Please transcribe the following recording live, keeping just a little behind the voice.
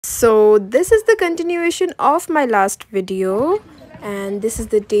So this is the continuation of my last video, and this is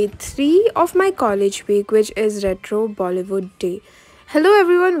the day 3 of my college week, which is Retro Bollywood Day. Hello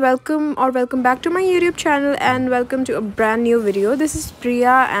everyone, welcome back to my YouTube channel and welcome to a brand new video. This is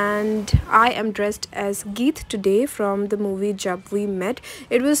Priya and I am dressed as Geet today from the movie Jab We Met.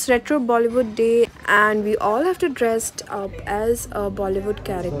 It was Retro Bollywood Day and we all have to dress up as a Bollywood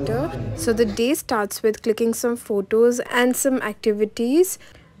character. So the day starts with clicking some photos and some activities.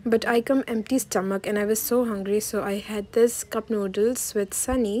 But I come empty stomach and I was so hungry, so I had this cup noodles with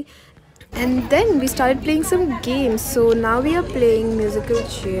Sunny. And then we started playing some games. So now we are playing musical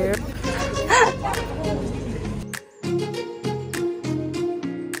chair.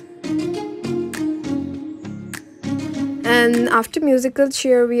 And after musical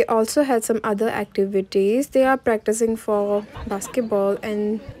chair, we also had some other activities. They are practicing for basketball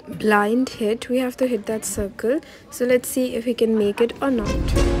and blind hit. We have to hit that circle. So let's see if we can make it or not.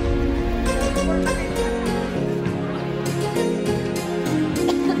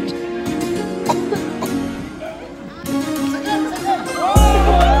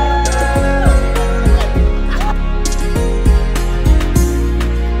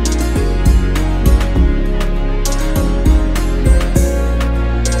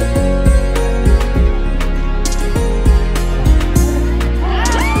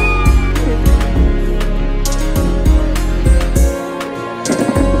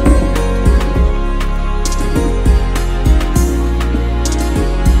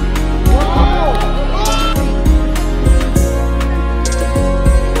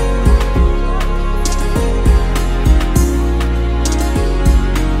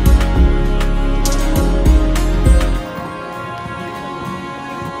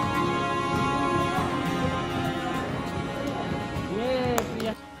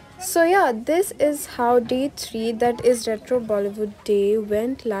 So yeah, this is how day 3, that is Retro Bollywood Day,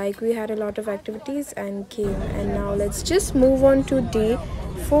 went. Like, we had a lot of activities and came. And now let's just move on to day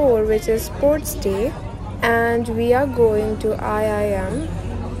 4, which is Sports Day, and we are going to IIM.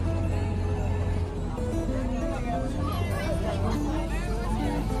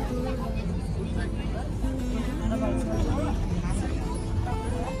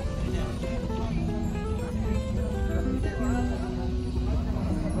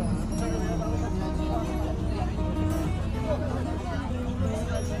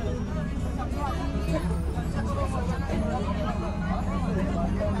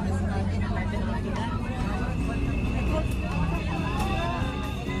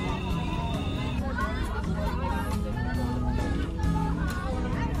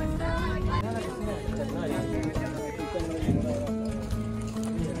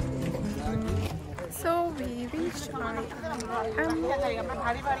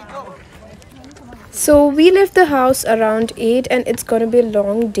 So we left the house around 8 and it's gonna be a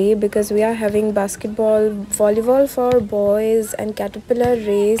long day because we are having basketball, volleyball for boys and caterpillar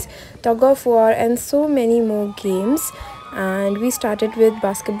race, tug of war and so many more games. And we started with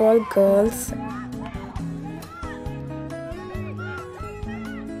basketball girls.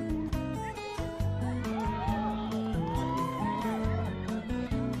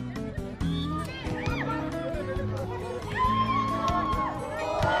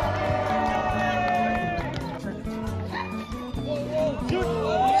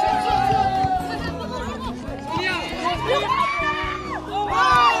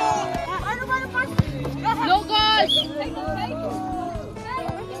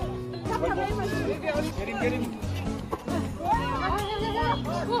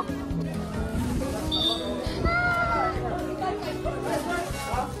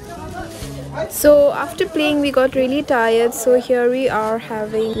 So after playing we got really tired, so here we are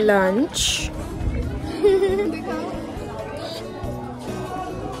having lunch.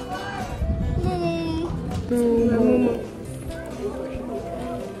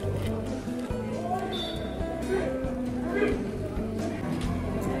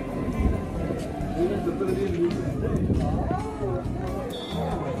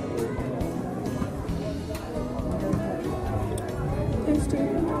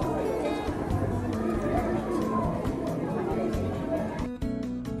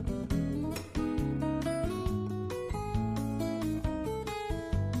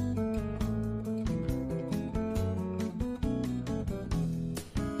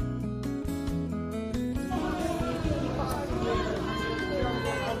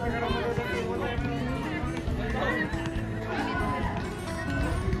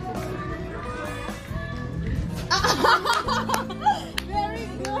 Very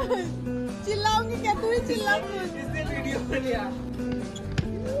good. चिल्लाऊंगी क्या? तू ही चिल्ला कुछ. इसने video बना.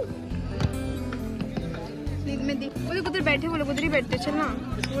 देख मैं देख. वो लोग उधर बैठे, वो लोग उधर ही बैठते, चल ना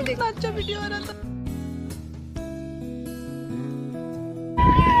वो देख। अच्छा वीडियो आ रहा था।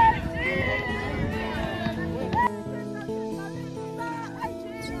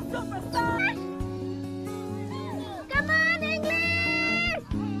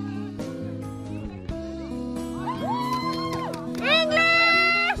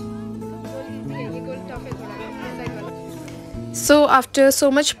 So after so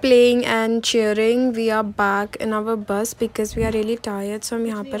much playing and cheering, we are back in our bus because we are really tired. So हम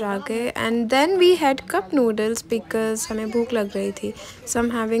यहाँ पर आ गए and then we had cup noodles because हमें भूख लग रही थी. So I'm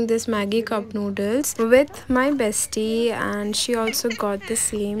having this Maggi cup noodles with my bestie and she also got the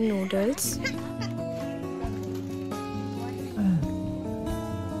same noodles.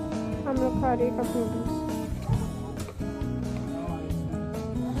 हम लोग खा रहे cup noodles.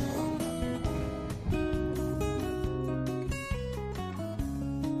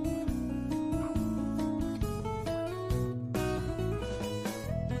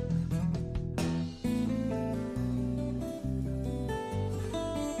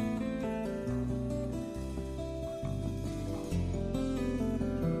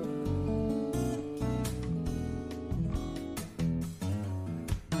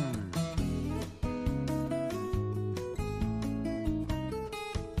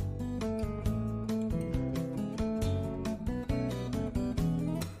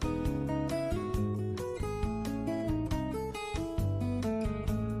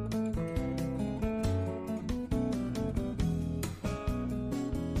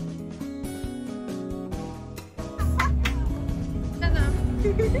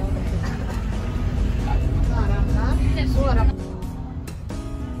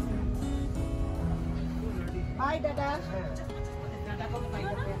 Bye, Dada.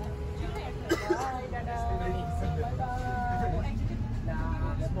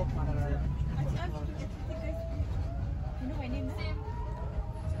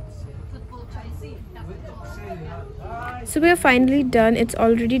 So we are finally done. It's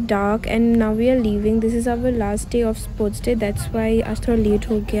already dark and now we are leaving. This is our last day of sports day. That's why आज थोड़ा late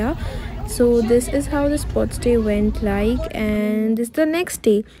हो गया. So this is how the sports day went like, and this is the next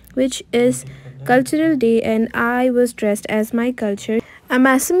day, which is cultural day, and I was dressed as my culture. I'm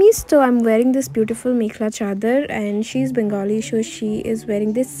Assamese, so I'm wearing this beautiful mekhla chadar, and she's Bengali, so she is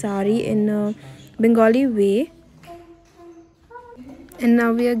wearing this sari in a Bengali way. And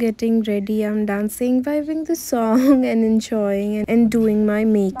now we are getting ready. I'm dancing, vibing the song and enjoying and doing my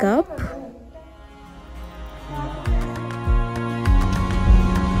makeup.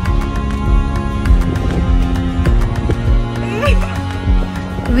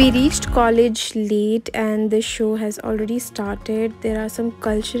 We reached college late and the show has already started. There are some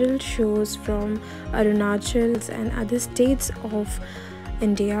cultural shows from Arunachal and other states of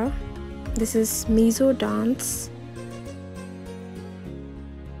India. This is Mizo dance.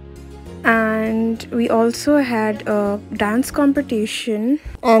 And we also had a dance competition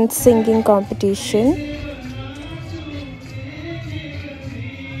and singing competition.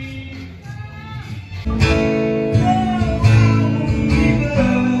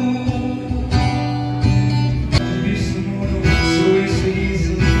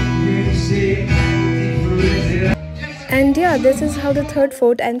 And yeah, this is how the third,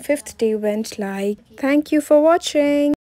 fourth and fifth day went like. Thank you for watching.